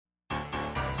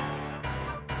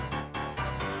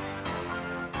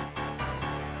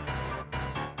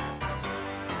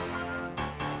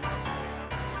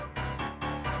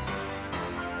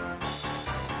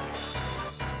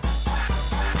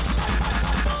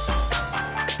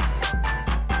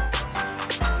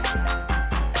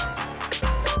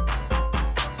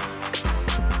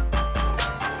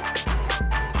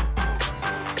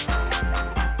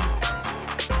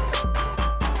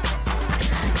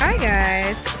Hi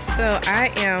guys, so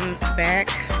I am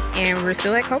back and we're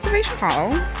still at Cultivation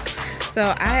Hall.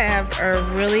 So I have a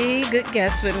really good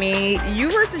guest with me. You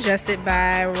were suggested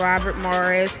by Robert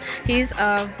Morris. He's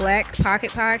of Black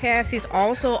Pocket Podcast. He's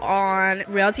also on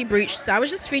Reality Breach. So I was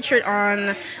just featured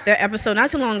on their episode not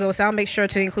too long ago, so I'll make sure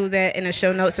to include that in the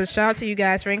show notes. So shout out to you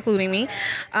guys for including me.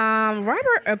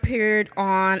 Robert appeared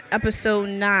on episode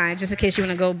 9, just in case you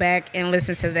want to go back and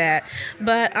listen to that.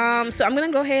 But so I'm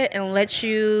going to go ahead and let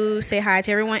you say hi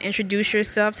to everyone. Introduce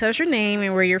yourself. Tell us your name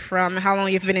and where you're from and how long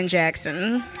you've been in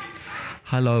Jackson.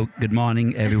 Hello, good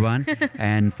morning, everyone.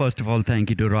 And first of all, thank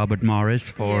you to Robert Morris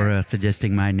for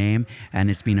suggesting my name.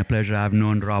 And it's been a pleasure. I've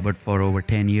known Robert for over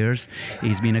 10 years.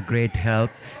 He's been a great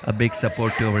help, a big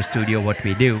support to our studio, what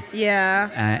we do.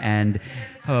 Yeah.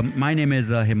 My name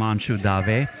is Himanshu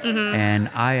Dave, and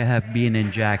I have been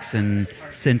in Jackson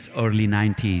since early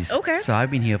 90s. Okay. So I've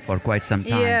been here for quite some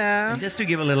time. Yeah. And just to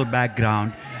give a little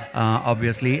background,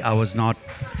 obviously, I was not...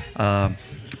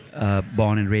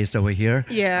 born and raised over here.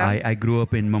 Yeah. I grew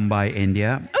up in Mumbai,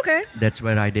 India. Okay. That's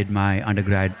where I did my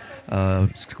undergrad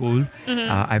school.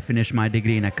 I finished my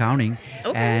degree in accounting.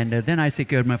 Okay. And then I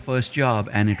secured my first job,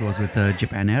 and it was with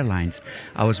Japan Airlines.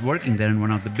 I was working there, and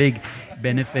one of the big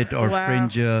benefit or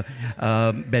fringe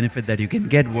benefit that you can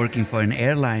get working for an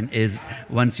airline is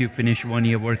once you finish 1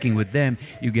 year working with them,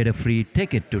 you get a free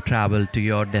ticket to travel to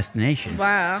your destination.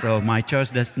 Wow. So my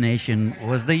choice destination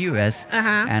was the U.S.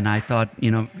 And I thought,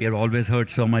 we've always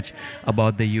heard so much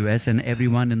about the U.S. and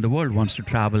everyone in the world wants to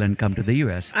travel and come to the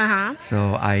U.S.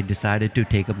 So I decided to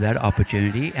take up that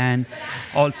opportunity. And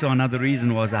also another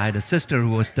reason was I had a sister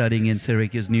who was studying in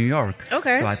Syracuse, New York.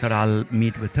 Okay. So I thought I'll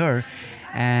meet with her.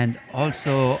 And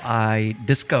also I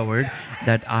discovered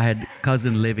that I had a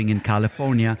cousin living in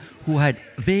California who had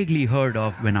vaguely heard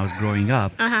of when I was growing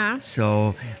up.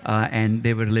 So, and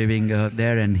they were living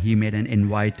there, and he made an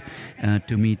invite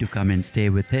to me to come and stay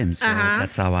with him. So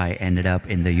that's how I ended up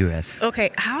in the U.S.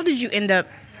 Okay, how did you end up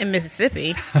in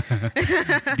Mississippi?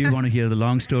 Do you want to hear the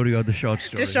long story or the short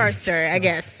story? The short story, I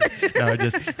guess. No,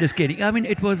 just kidding. I mean,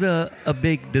 it was a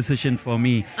big decision for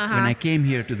me. When I came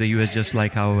here to the U.S., just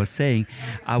like how I was saying,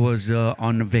 I was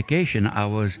on vacation.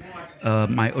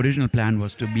 My original plan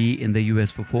was to be in the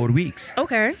U.S. for 4 weeks.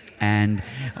 Okay. And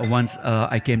once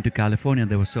I came to California,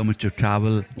 there was so much to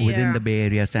travel within the Bay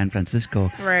Area, San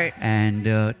Francisco. Right.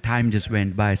 And time just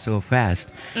went by so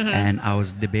fast. And I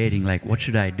was debating, like, what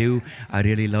should I do? I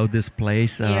really love this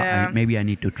place. Maybe I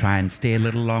need to try and stay a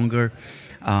little longer.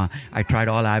 I tried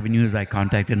all avenues. I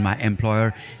contacted my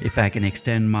employer if I can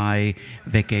extend my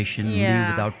vacation leave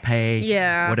without pay.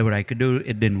 Whatever I could do,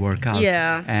 it didn't work out.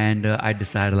 And I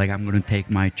decided, like, I'm going to take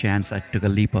my chance. I took a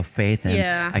leap of faith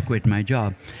and I quit my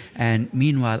job. And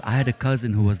meanwhile, I had a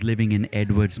cousin who was living in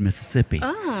Edwards, Mississippi.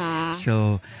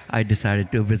 So I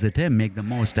decided to visit him, make the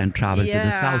most, and travel to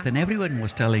the south. And everyone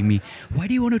was telling me, why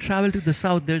do you want to travel to the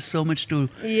south? There's so much to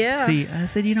see. I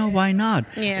said, why not?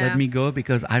 Let me go,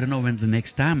 because I don't know when's the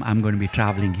next time I'm going to be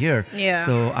traveling here.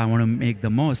 So I want to make the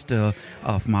most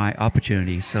of my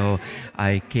opportunity. So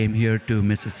I came here to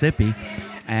Mississippi,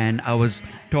 and I was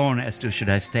torn as to should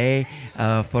I stay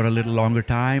for a little longer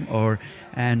time,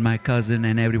 and my cousin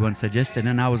and everyone suggested,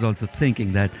 and I was also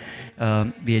thinking that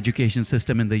the education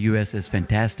system in the U.S. is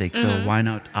fantastic, so why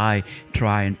not I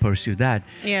try and pursue that?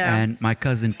 And my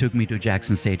cousin took me to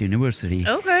Jackson State University.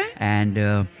 Okay.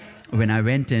 And when I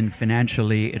went in,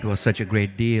 financially, it was such a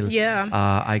great deal.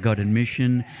 I got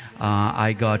admission,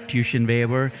 I got tuition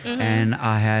waiver, and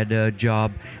I had a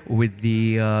job with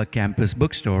the campus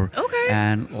bookstore. Okay.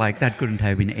 And like that couldn't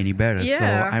have been any better. So,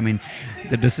 I mean,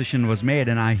 the decision was made,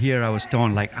 and I was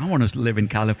torn, like, I want to live in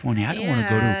California. I don't want to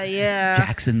go to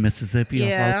Jackson,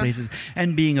 Mississippi, of all places.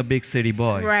 And being a big city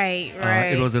boy. Right.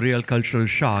 It was a real cultural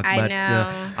shock. I But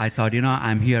know. I thought,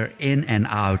 I'm here in and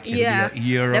out. It'll be a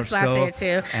year That's or what so. I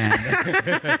said too.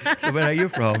 And so where are you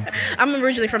from? I'm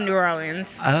originally from New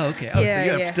Orleans. Oh, okay. So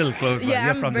you're still close. Yeah,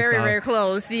 you're I'm from very, the south. very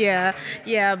close.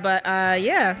 But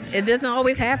it doesn't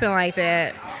always happen like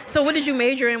that. So what did you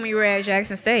major in when you were at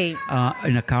Jackson State?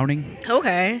 In accounting.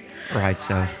 Okay. Right,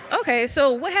 so. Okay,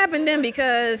 so what happened then?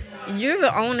 Because you're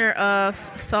the owner of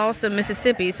Salsa,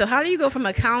 Mississippi. So how do you go from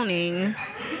accounting?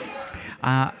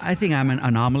 I think I'm an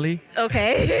anomaly.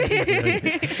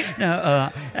 Okay. No,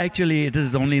 actually, it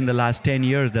is only in the last 10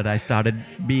 years that I started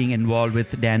being involved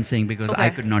with dancing, because I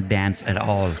could not dance at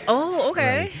all. Oh,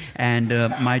 okay. Right. And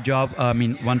my job,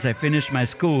 once I finished my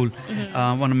school,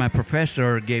 one of my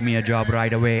professor gave me a job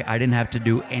right away. I didn't have to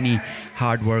do any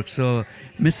hard work. So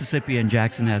Mississippi and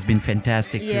Jackson has been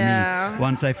fantastic to me.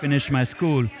 Once I finished my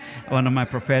school, one of my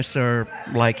professor,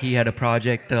 he had a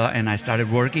project and I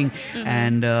started working.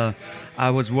 And I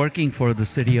was working for the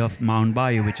city of Mount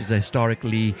Bayou, which is a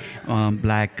historically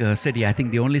black city. I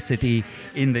think the only city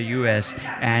in the U.S.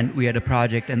 And we had a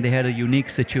project, and they had a unique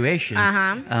situation.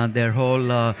 Their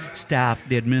whole staff,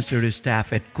 the administrative staff,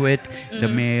 had quit. The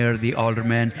mayor, the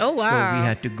aldermen. Oh, wow. So we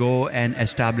had to go and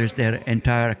establish their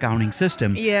entire accounting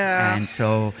system. Yeah. And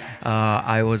so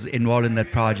I was involved in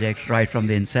that project right from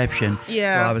the inception.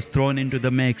 Yeah. So I was thrown into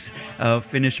the mix,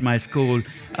 finished my school,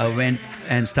 went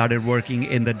and started working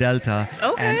in the Delta.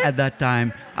 Okay. And at that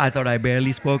time, I thought I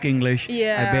barely spoke English.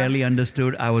 Yeah. I barely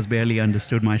understood. I was barely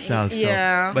understood myself.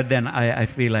 Yeah. So, but then I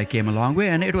feel I came a long way,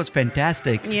 and it was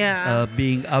fantastic. Yeah.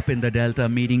 Being up in the Delta,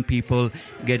 meeting people,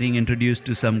 getting introduced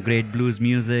to some great blues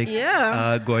music.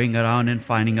 Yeah. Going around and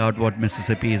finding out what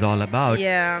Mississippi is all about.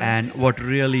 Yeah. And what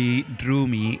really drew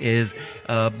me is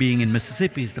being in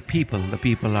Mississippi is the people. The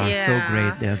people are so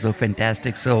great. They're so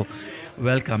fantastic, so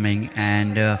welcoming,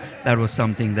 and that was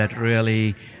something that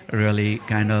really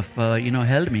kind of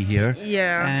held me here.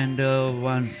 Yeah. And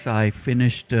once I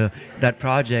finished that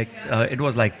project, it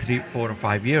was like 3, 4, or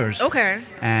 5 years. Okay.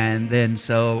 And then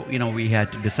so we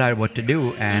had to decide what to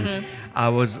do, and I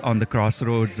was on the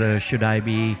crossroads. Should I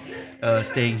be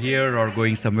staying here or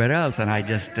going somewhere else? And I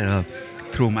just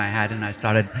threw my hat and I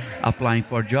started applying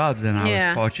for jobs, and I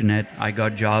was fortunate. I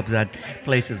got jobs at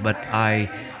places, but I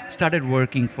started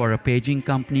working for a paging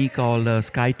company called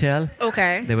SkyTel.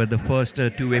 Okay. They were the first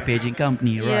two-way paging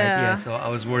company, right? Yeah. So I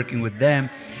was working with them,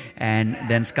 and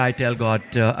then SkyTel got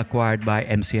acquired by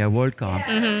MCI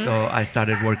WorldCom. So I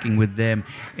started working with them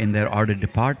in their audit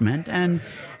department, and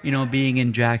being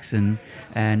in Jackson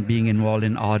and being involved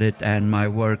in audit, and my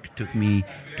work took me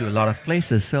to a lot of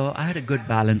places. So I had a good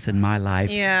balance in my life.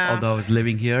 Yeah. Although I was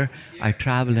living here, I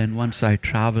traveled, and once I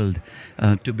traveled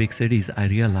to big cities, I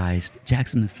realized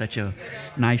Jackson is such a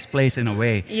nice place in a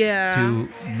way to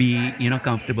be,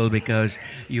 comfortable, because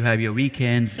you have your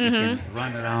weekends, you can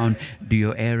run around, do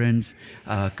your errands,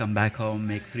 come back home,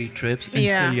 make 3 trips, and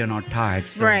still you're not tired.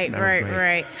 So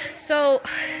right. So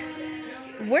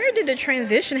where did the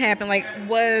transition happen?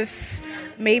 Was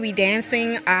maybe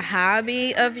dancing a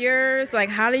hobby of yours?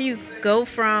 How do you go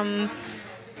from...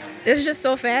 This is just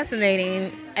so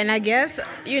fascinating. And I guess,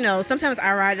 sometimes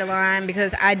I ride the line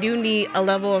because I do need a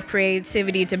level of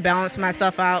creativity to balance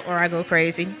myself out, or I go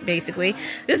crazy, basically.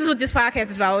 This is what this podcast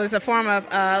is about. It's a form of,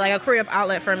 a creative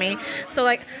outlet for me.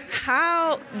 So,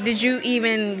 how did you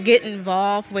even get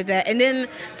involved with that? And then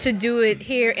to do it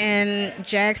here in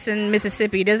Jackson,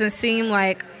 Mississippi, doesn't seem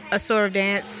like a sort of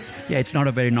dance. Yeah, it's not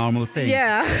a very normal thing.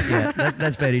 Yeah.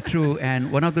 That's very true.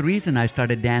 And one of the reasons I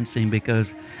started dancing,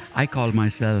 because I call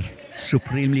myself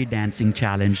supremely dancing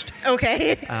challenged.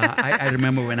 Okay. I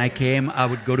remember when I came, I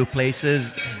would go to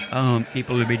places,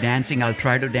 people would be dancing, I'll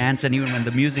try to dance, and even when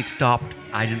the music stopped,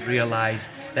 I didn't realize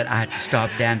that I had to stop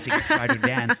dancing and try to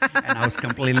dance, and I was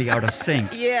completely out of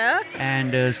sync. Yeah.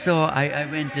 And so I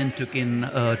went and took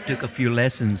a few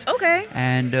lessons. Okay.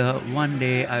 And one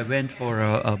day I went for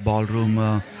a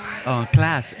ballroom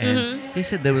class, and they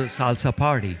said there was a salsa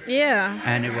party. Yeah.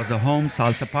 And it was a home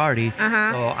salsa party.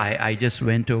 So I just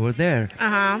went over there.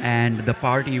 And the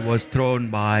party was thrown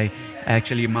by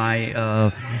actually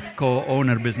my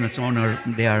co-owner, business owner.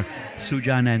 They are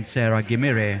Sujan and Sarah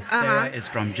Gimire. Sarah is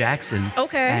from Jackson.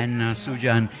 Okay. And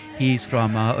Sujan, he's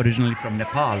from originally from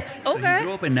Nepal. So he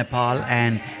grew up in Nepal,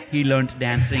 and he learned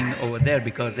dancing over there,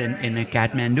 because in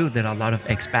Kathmandu there are a lot of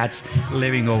expats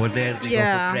living over there. They go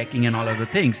for trekking and all of the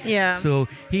things. Yeah. So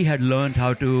he had learned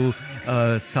how to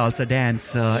salsa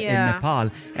dance in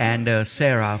Nepal. And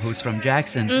Sarah, who's from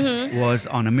Jackson, was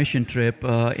on a mission trip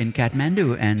in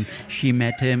Kathmandu, and she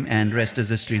met him, and rest is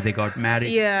history. They got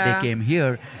married. Yeah. They came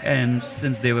here, and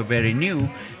since they were very new,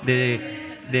 they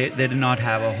did not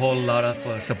have a whole lot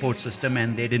of support system,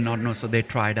 and they did not know, so they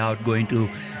tried out going to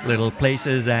little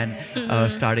places and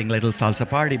starting little salsa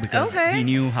party, because he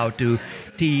knew how to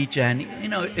teach, and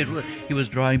he was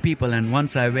drawing people. And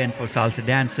once I went for salsa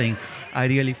dancing, I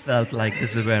really felt like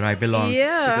this is where I belong,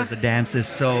 because the dance is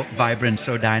so vibrant,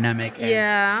 so dynamic.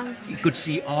 And you could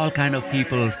see all kind of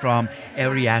people from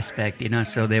every aspect,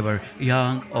 so they were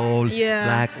young, old,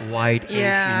 black, white,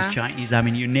 Asians, Chinese, I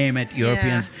mean, you name it,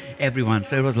 Europeans, everyone.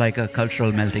 So it was like a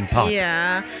cultural melting pot.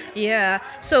 Yeah.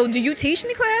 So do you teach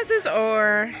any classes,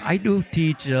 or? I do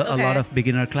teach a lot of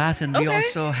beginner class, and we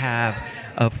also have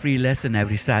a free lesson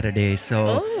every Saturday.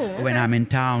 So when I'm in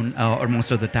town, or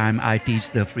most of the time, I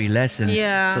teach the free lesson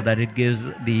so that it gives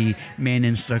the main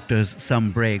instructors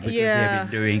some break because they've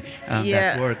been doing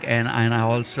that work. And I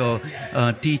also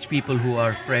teach people who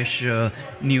are fresh,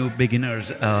 new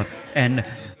beginners. And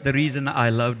the reason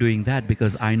I love doing that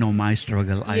because I know my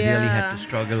struggle. I really had to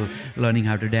struggle learning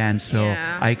how to dance, so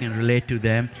I can relate to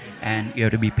them. And you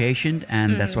have to be patient,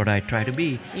 and that's what I try to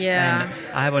be. Yeah. And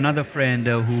I have another friend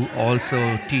who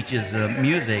also teaches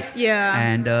music. Yeah.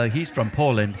 And he's from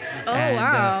Poland. Oh, and,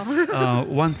 wow.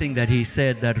 One thing that he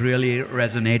said that really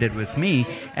resonated with me,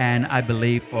 and I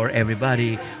believe for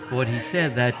everybody, what he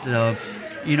said that,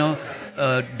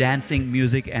 dancing,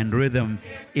 music, and rhythm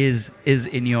is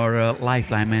in your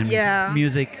lifeline, and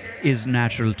music is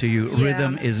natural to you.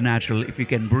 Rhythm is natural. If you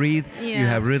can breathe, you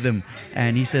have rhythm.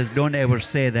 And he says, don't ever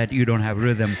say that you don't have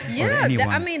rhythm. or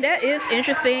anyone. That is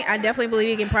interesting. I definitely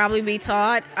believe it can probably be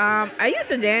taught. I used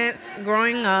to dance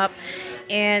growing up,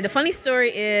 and the funny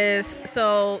story is,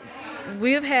 so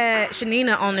we've had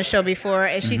Shanina on the show before,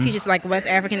 and she teaches like West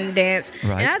African dance.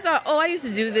 Right. And I thought, I used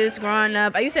to do this growing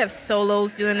up. I used to have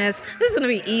solos doing this. This is going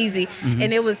to be easy.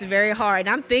 And it was very hard. And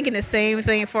I'm thinking the same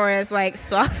thing for as like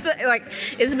salsa. Like,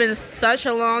 it's been such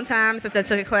a long time since I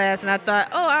took a class, and I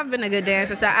thought, I've been a good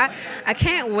dancer. So I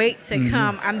can't wait to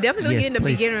come. I'm definitely going to get in the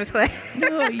beginner's class.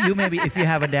 No, you maybe, if you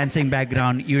have a dancing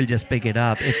background, you'll just pick it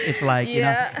up. It's like,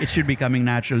 it should be coming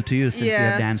natural to you since you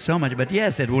have danced so much. But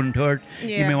yes, it wouldn't hurt.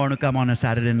 You may want to come on a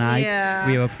Saturday night.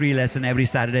 We have a free lesson every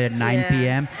Saturday at 9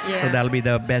 p.m. So that'll be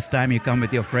the best time. You come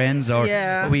with your friends, or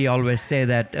we always say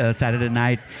that Saturday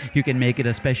night you can make it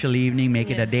a special evening, make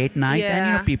it a date night,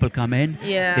 and people come in,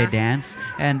 they dance,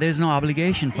 and there's no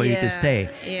obligation for you to stay.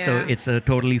 So it's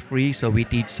totally free. So we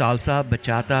teach salsa,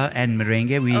 bachata, and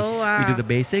merengue. We do the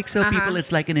basics. So people,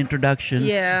 it's like an introduction.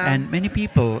 And many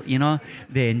people,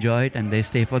 they enjoy it and they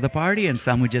stay for the party. And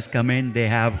some who just come in, they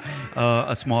have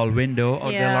a small window.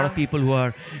 Or there are a lot of people who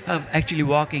are actually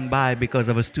walking by because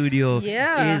of a studio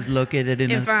is located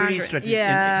in a pretty strategic.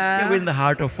 We're in the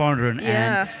heart of Fondren,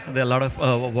 and there are a lot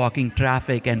of walking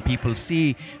traffic, and people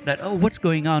see that, what's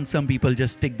going on? Some people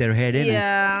just stick their head in.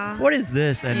 And, what is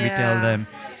this? And we tell them.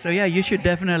 So you should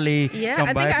definitely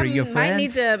come by, bring your friends. I might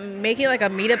need to make it like a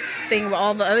meetup thing with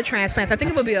all the other transplants. I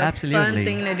think it would be a fun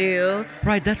thing to do.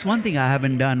 Right, that's one thing I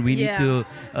haven't done. We need to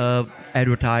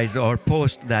advertise or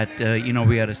post that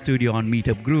we are a studio on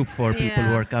Meetup group for people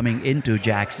who are coming into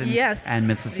Jackson and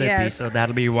Mississippi. So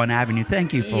that'll be one avenue.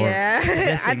 Thank you for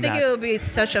I think it would be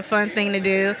such a fun thing to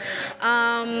do.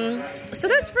 So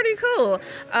that's pretty cool.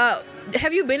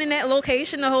 Have you been in that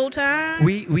location the whole time?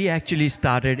 We actually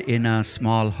started in a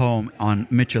small home on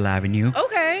Mitchell Avenue.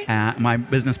 Okay. My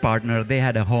business partner, they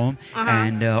had a home,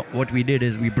 and what we did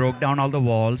is we broke down all the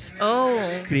walls,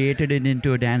 created it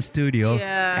into a dance studio,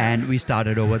 and we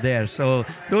started over there. So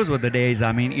those were the days.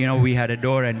 I mean, we had a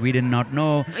door, and we did not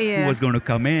know who was going to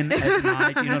come in at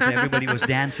night. So everybody was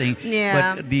dancing.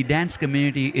 But the dance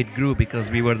community, it grew because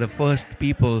we were the first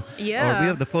people, or we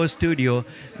were the first studio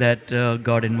that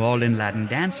got involved in Latin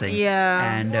dancing.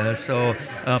 And so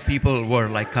people were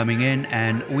like coming in,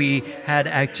 and we had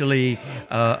actually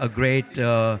a great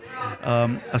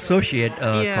associate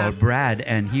called Brad,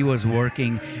 and he was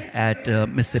working at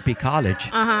Mississippi College,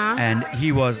 and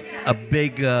he was a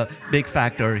big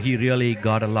factor. He really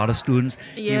got a lot of students.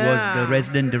 He was the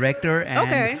resident director,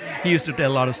 and he used to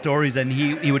tell a lot of stories, and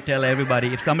he would tell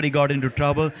everybody, if somebody got into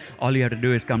trouble, all you have to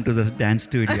do is come to the dance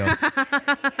studio.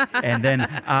 And then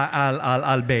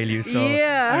I'll bail you. So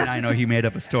I know he made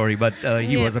up a story, but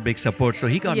he was a big support. So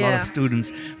he got a lot of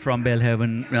students from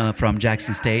Belhaven, from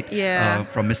Jackson State,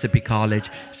 from Mississippi College.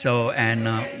 So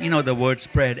the word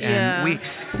spread, and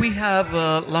we have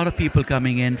a lot of people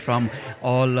coming in from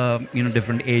all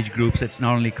different age groups. It's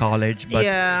not only college, but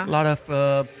a lot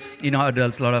of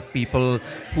adults, a lot of people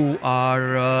who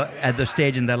are at the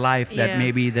stage in their life that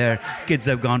maybe their kids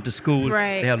have gone to school.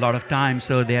 They have a lot of time,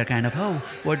 so they are kind of,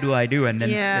 what do I do? And then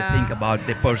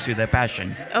they pursue their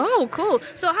passion. Oh, cool.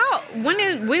 So when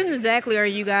exactly are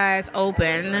you guys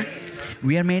open?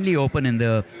 We are mainly open in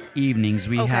the evenings.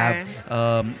 We have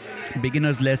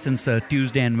beginners lessons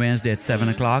Tuesday and Wednesday at 7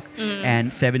 o'clock,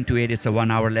 and 7 to 8 it's a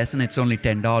 1 hour lesson. It's only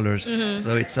 $10.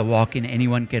 So it's a walk-in.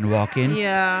 Anyone can walk in.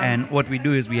 And what we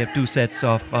do is we have two sets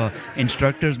of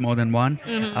instructors, more than one.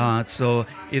 So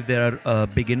if there are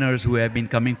beginners who have been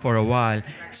coming for a while,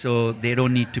 so they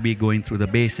don't need to be going through the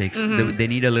basics. They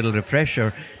need a little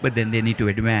refresher, but then they need to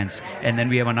advance. And then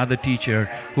we have another teacher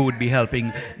who would be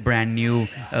helping brand new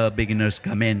beginners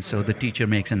come in. So the teacher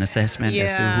makes an assessment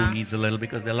as to who needs a little,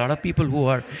 because there are a lot of people who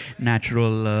are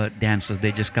natural dancers.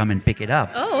 They just come and pick it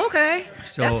up. Oh, okay.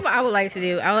 So that's what I would like to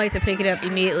do. I would like to pick it up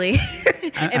immediately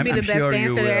and be the best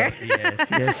dancer there.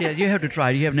 Yes. You have to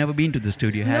try it. You have never been to the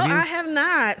studio, have you? No, I have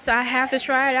not. So I have to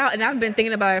try it out. And I've been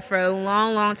thinking about it for a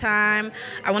long, long time.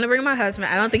 I want to bring my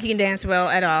husband. I don't think he can dance well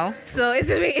at all. So it's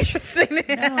going to be interesting.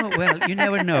 No, well, you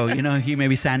never know. He may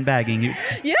be sandbagging you.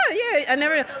 Yeah. I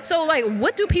never know. So, like,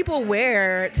 what do people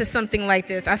wear to something like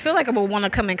this? I feel like I would want to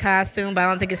come in costume, but I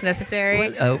don't think it's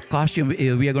necessary. Well, costume,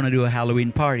 we are going to do a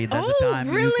Halloween party. That's the time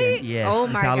really? you can. Yes, oh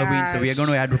it's my Halloween. gosh. So we are going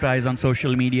to advertise on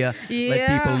social media.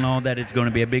 Let people know that it's going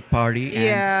to be a big party.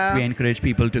 And we encourage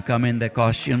people to come in their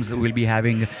costumes. We'll be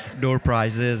having door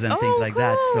prizes and things like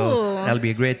that. So that'll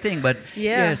be a great thing. But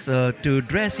yes, to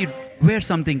dress, you wear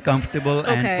something comfortable.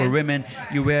 And for women,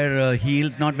 you wear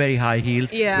heels, not very high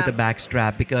heels, with a back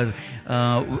strap, because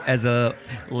as a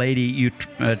lady, you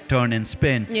turn and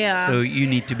spin. So you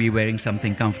need to be wearing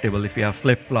something comfortable. If you have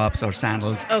flip-flops or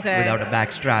sandals without a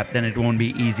back strap, then it won't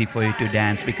be easy for you to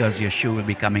dance because your shoe will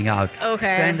be coming out. So,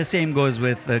 and the same goes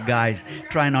with guys.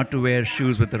 Try not to wear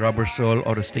shoes with a rubber sole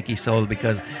or a sticky sole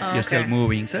because you're still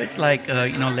moving. So it's like,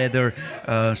 leather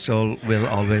sole will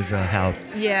always help.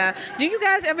 Yeah. Do you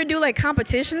guys ever do like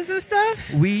competitions and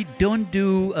stuff? We don't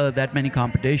do that many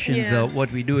competitions. What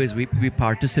we do is we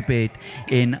participate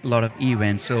in a lot of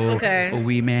events. So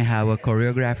we may have a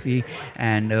choreography,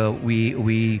 and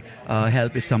we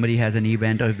help if somebody has an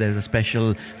event, or if there's a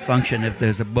special function, if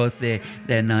there's a birthday,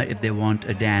 then if they want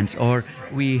a dance, or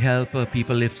we help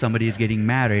people if somebody is getting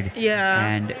married,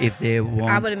 and if they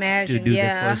want to do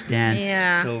the first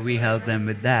dance, so we help them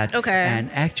with that.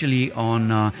 And actually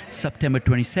on September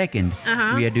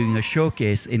 22nd, we are doing a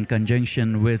showcase in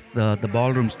conjunction with the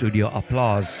ballroom studio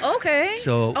Applause.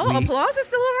 So Applause is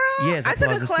still around? Yes, I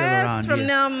took a class from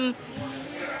them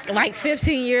like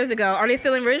 15 years ago. Are they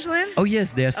still in Ridgeland? Oh,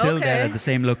 yes, they're still there at the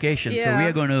same location. So we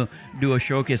are going to do a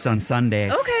showcase on Sunday.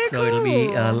 So it'll be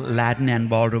Latin and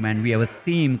ballroom, and we have a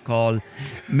theme called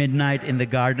Midnight in the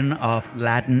Garden of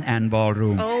Latin and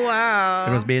Ballroom. Oh, wow.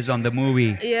 It was based on the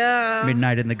movie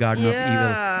Midnight in the Garden of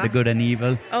Evil, The Good and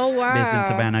Evil. Oh, wow. Based in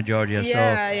Savannah, Georgia.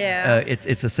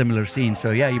 It's a similar scene.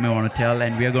 So, you may want to tell,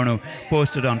 and we are going to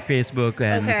post it on Facebook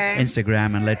and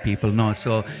Instagram and let people know.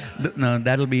 So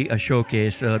that'll be a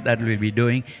showcase that we'll be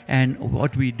doing. And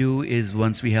what we do is,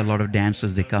 once we have a lot of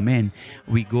dancers, they come in,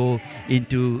 we go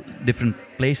into different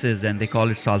places, and they call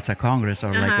it Salsa Congress,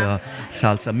 or like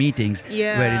salsa meetings,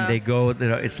 wherein they go.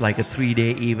 It's like a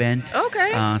 3-day event.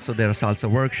 So there are salsa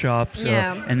workshops,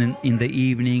 and then in the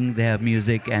evening they have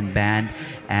music and band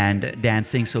and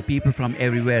dancing. So people from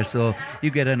everywhere. So you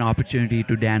get an opportunity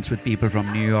to dance with people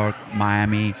from New York,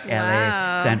 Miami,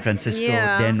 LA, San Francisco,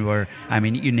 Denver. I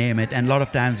mean, you name it. And a lot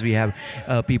of times we have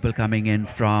people coming in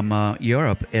from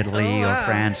Europe, Italy, or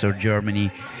France, or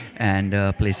Germany, and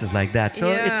places like that.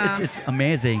 So it's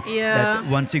amazing that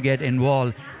once you get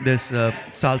involved, this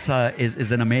salsa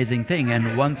is an amazing thing.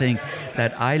 And one thing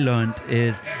that I learned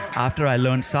is, after I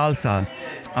learned salsa,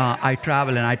 I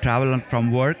travel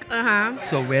from work.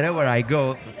 So wherever I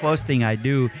go, the first thing I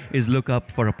do is look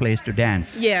up for a place to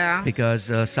dance. Because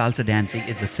salsa dancing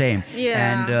is the same.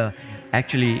 And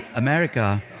actually,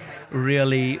 America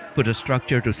really put a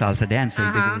structure to salsa dancing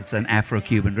because it's an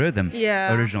Afro-Cuban rhythm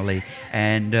originally,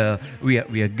 and we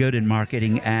are good in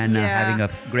marketing and having a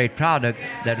great product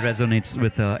that resonates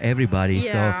with everybody.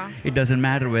 So it doesn't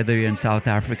matter whether you're in South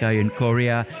Africa, you're in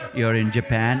Korea, you're in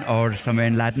Japan, or somewhere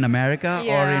in Latin America,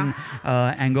 or in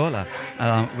Angola.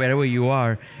 Wherever you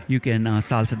are, you can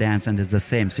salsa dance, and it's the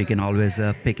same, so you can always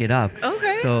pick it up.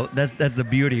 So that's the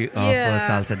beauty of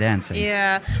salsa dancing.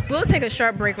 We'll take a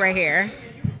short break right here.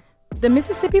 The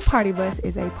Mississippi Party Bus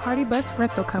is a party bus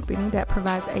rental company that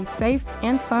provides a safe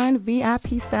and fun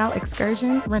VIP-style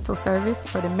excursion rental service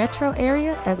for the metro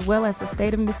area as well as the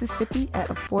state of Mississippi at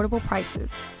affordable prices.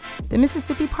 The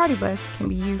Mississippi Party Bus can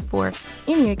be used for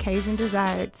any occasion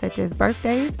desired, such as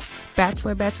birthdays,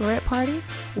 bachelorette parties,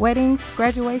 weddings,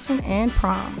 graduation, and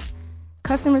proms.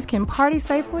 Customers can party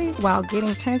safely while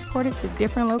getting transported to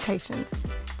different locations.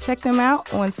 Check them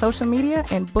out on social media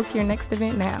and book your next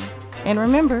event now. And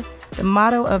remember, the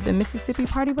motto of the Mississippi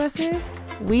Party Bus is,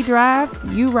 we drive,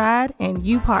 you ride, and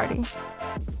you party.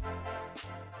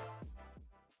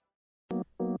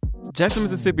 Jackson,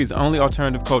 Mississippi's only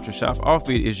alternative culture shop,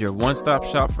 Offbeat, is your one-stop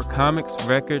shop for comics,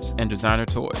 records, and designer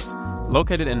toys.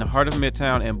 Located in the heart of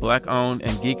Midtown and Black-owned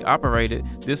and geek-operated,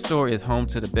 this store is home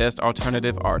to the best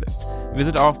alternative artists.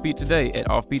 Visit Offbeat today at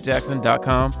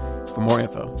offbeatjackson.com for more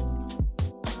info.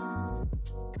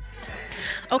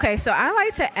 Okay, so I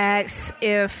like to ask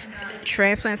if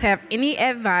transplants have any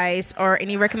advice or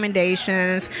any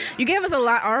recommendations. You gave us a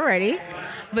lot already,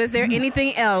 But is there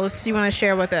anything else you want to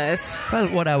share with us? Well,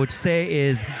 what I would say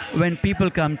is when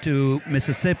people come to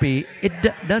Mississippi, it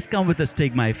does come with a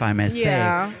stigma, if I may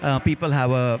say. People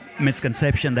have a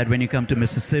misconception that when you come to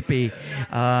Mississippi,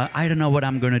 I don't know what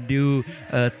I'm going to do.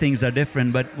 Things are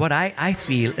different. But what I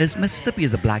feel is Mississippi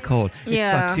is a black hole.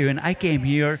 It sucks you in. I came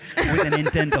here with an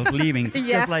intent of leaving,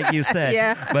 just like you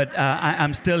said. But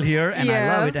I'm still here, and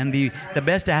I love it. And the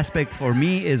best aspect for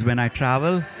me is when I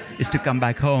travel is to come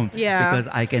back home because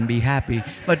I can be happy.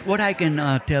 But what I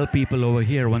can tell people over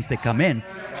here once they come in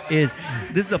is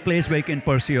this is a place where you can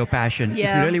pursue your passion. If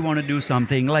you really want to do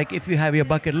something, like if you have your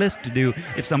bucket list to do,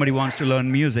 if somebody wants to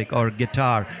learn music or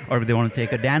guitar, or if they want to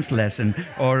take a dance lesson,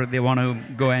 or they want to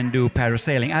go and do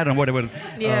parasailing, I don't know, whatever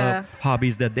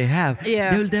hobbies that they have,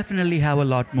 they will definitely have a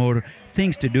lot more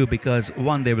things to do because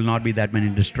one, there will not be that many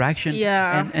distractions,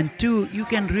 and two, you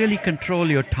can really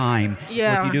control your time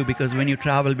what you do, because when you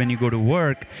travel, when you go to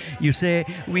work, we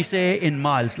say in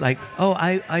miles, like, oh,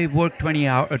 I work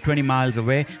 20 miles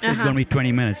away, so it's going to be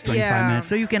 20 minutes, 25 minutes,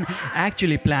 so you can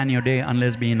actually plan your day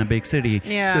unless being in a big city.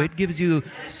 So it gives you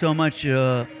so much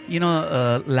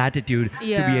latitude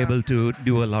to be able to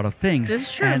do a lot of things.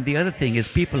 That's true. And the other thing is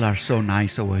people are so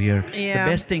nice over here. The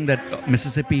best thing that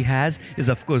Mississippi has is,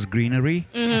 of course, greenery.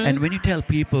 And when you tell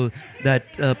people that,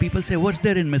 people say, what's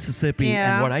there in Mississippi?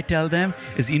 And what I tell them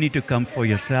is you need to come for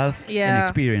yourself and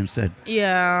experience it.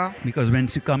 Because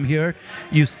once you come here,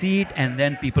 you see it, and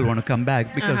then people want to come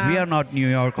back, because we are not New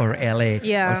York or LA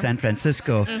or San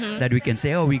Francisco that we can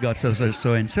say, oh, we got so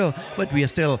and so, but we are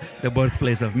still the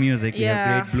birthplace of music. We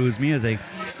have great blues music.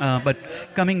 But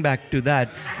coming back to that,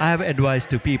 I have advice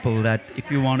to people that if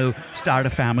you want to start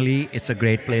a family, it's a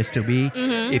great place to be.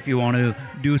 If you want to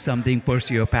do something,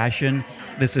 pursue your passion,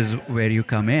 this is where you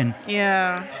come in.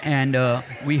 And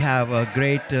we have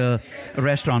great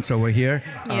restaurants over here.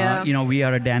 We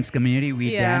are a dance community.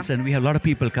 We dance, and we have a lot of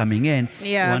people coming in.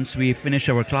 Once we finish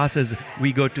our classes,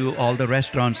 we go to all the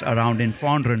restaurants around in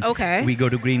Fondren. We go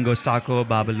to Green Ghost Taco,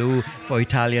 Babalu. For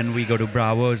Italian, we go to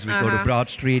Bravo's. We go to Broad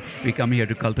Street. We come here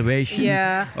to Cultivation.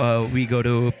 We go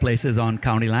to places on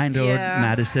County Line Road,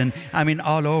 Madison. I mean,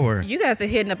 all over. You guys are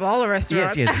hitting up all the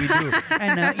restaurants. Yes, we do.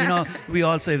 And we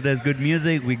also, if there's good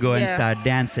music, we go and start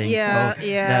dancing.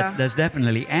 That's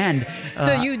definitely. And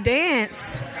so you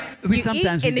dance. We you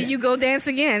sometimes eat, and then you go dance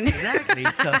again. Exactly.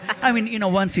 So I mean,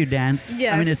 once you dance,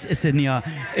 I mean, it's in your,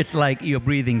 it's like your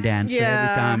breathing dance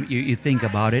every time you think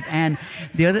about it. And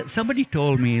somebody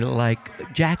told me,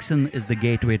 like, Jackson is the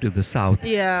gateway to the South,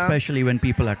 especially when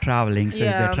people are traveling. So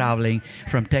if they're traveling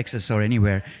from Texas or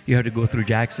anywhere, you have to go through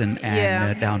Jackson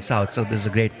and down south. So this is a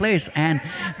great place. And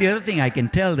the other thing I can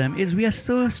tell them is we are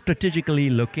so strategically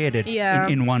located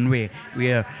in one way.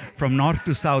 We are from north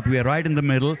to south. We are right in the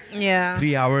middle.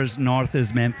 3 hours north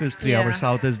is Memphis, 3 hours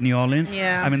south is New Orleans.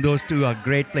 I mean, those two are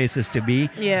great places to be.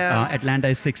 Atlanta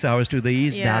is 6 hours to the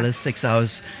east, Dallas 6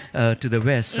 hours to the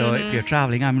west. So if you're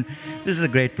traveling, I mean, this is a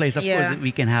great place. Of course,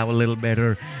 we can have a little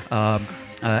better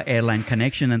airline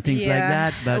connection and things like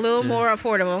that, but a little more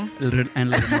affordable. A little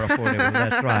more affordable.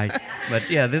 That's right. But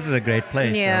this is a great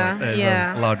place. So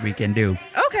there's a lot we can do.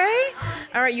 Okay.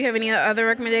 All right. You have any other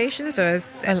recommendations?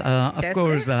 Of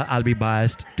course, I'll be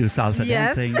biased to salsa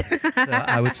dancing. So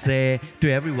I would say to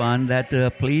everyone that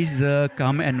please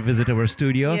come and visit our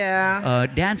studio.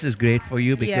 Dance is great for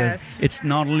you because it's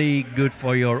not only good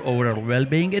for your overall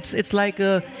well-being. It's like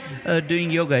doing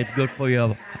yoga. It's good for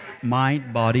your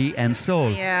mind, body, and soul.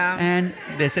 And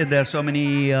they say there are so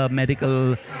many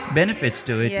medical benefits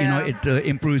to it. It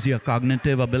improves your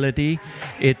cognitive ability.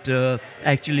 It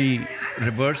actually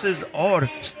reverses or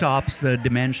stops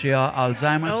dementia,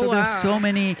 Alzheimer's. So there's so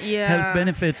many health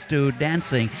benefits to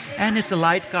dancing. And it's a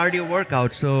light cardio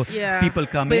workout. So people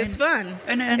come in. But it's fun.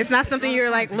 And it's not something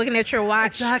you're like looking at your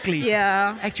watch. Exactly.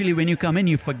 Actually, when you come in,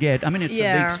 you forget. I mean, it's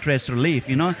a big stress relief.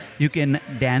 You can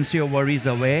dance your worries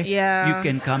away. You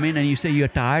can come in and you say you're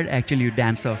tired. Actually, you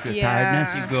dance off your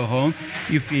tiredness. You go home.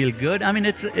 You feel good. I mean,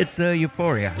 it's a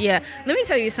euphoria. Let me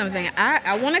tell you something.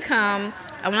 I want to come.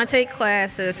 I want to take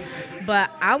classes,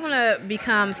 but I want to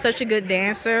become such a good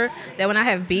dancer that when I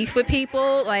have beef with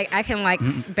people, like I can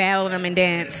battle them and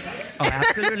dance. Oh,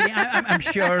 absolutely. I'm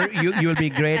sure you'll be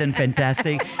great and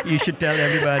fantastic. You should tell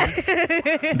everybody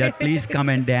that please come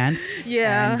and dance.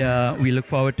 And we look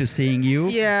forward to seeing you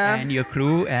and your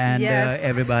crew and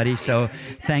everybody. So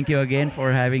thank you again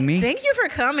for having me. Thank you for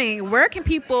coming. Where can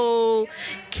people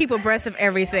keep abreast of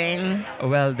everything?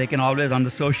 Well, they can always on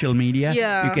the social media.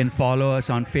 Yeah. You can follow us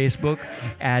on Facebook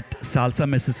at Salsa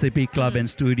Mississippi Club and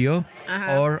Studio,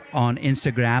 or on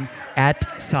Instagram at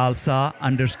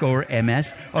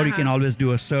Salsa_MS, or you can always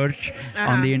do a search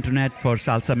on the internet for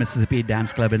Salsa Mississippi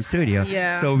Dance Club and Studio.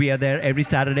 Yeah. So we are there every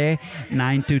Saturday,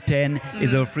 9 to 10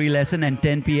 is our free lesson, and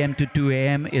 10 p.m. to 2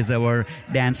 a.m. is our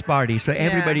dance party. So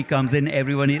everybody comes in,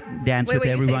 everyone dance with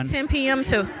everyone. You say 10 p.m.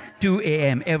 to 2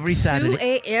 a.m. every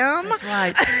Saturday. 2 a.m.? That's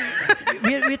right.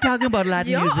 we're talking about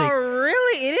Latin Y'all music.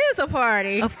 really, it is a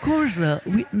party. Of course,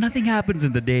 nothing happens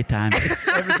in the daytime. It's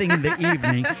everything in the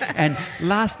evening. And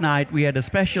last night, we had a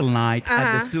special night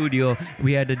at the studio.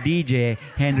 We had a DJ,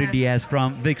 Henry Diaz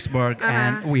from Vicksburg,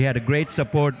 and we had a great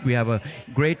support. We have a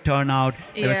great turnout.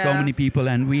 There were so many people,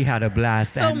 and we had a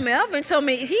blast. So Melvin told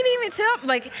me, he didn't even tell,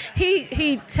 like,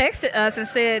 he texted us and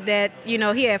said that,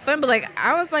 he had fun, but, like,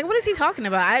 I was like, what is he talking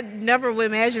about? I never would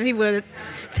imagine he would have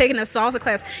taken a salsa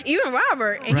class. Even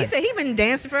Robert, and he said he'd been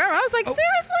dancing forever. I was like,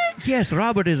 seriously? Yes,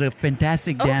 Robert is a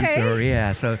fantastic dancer.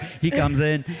 Yeah, so he comes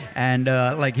in and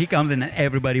he comes in and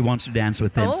everybody wants to dance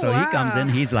with him. He comes in,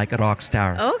 he's like a rock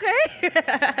star. Okay.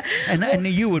 and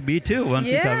you would be too once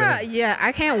you come in. Yeah,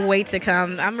 I can't wait to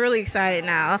come. I'm really excited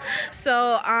now.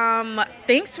 So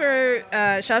thanks for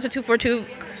shout out to 242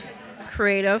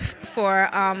 Creative for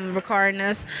recording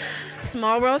this.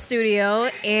 Small World Studio,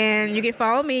 and you can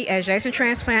follow me at Jackson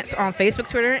Transplants on Facebook,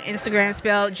 Twitter, Instagram,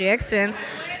 spelled Jackson.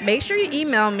 Make sure you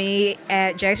email me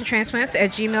at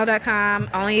jacksontransplants@gmail.com.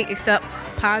 Only accept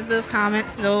positive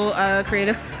comments, no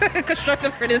creative,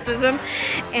 constructive criticism.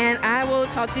 And I will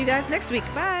talk to you guys next week.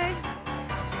 Bye.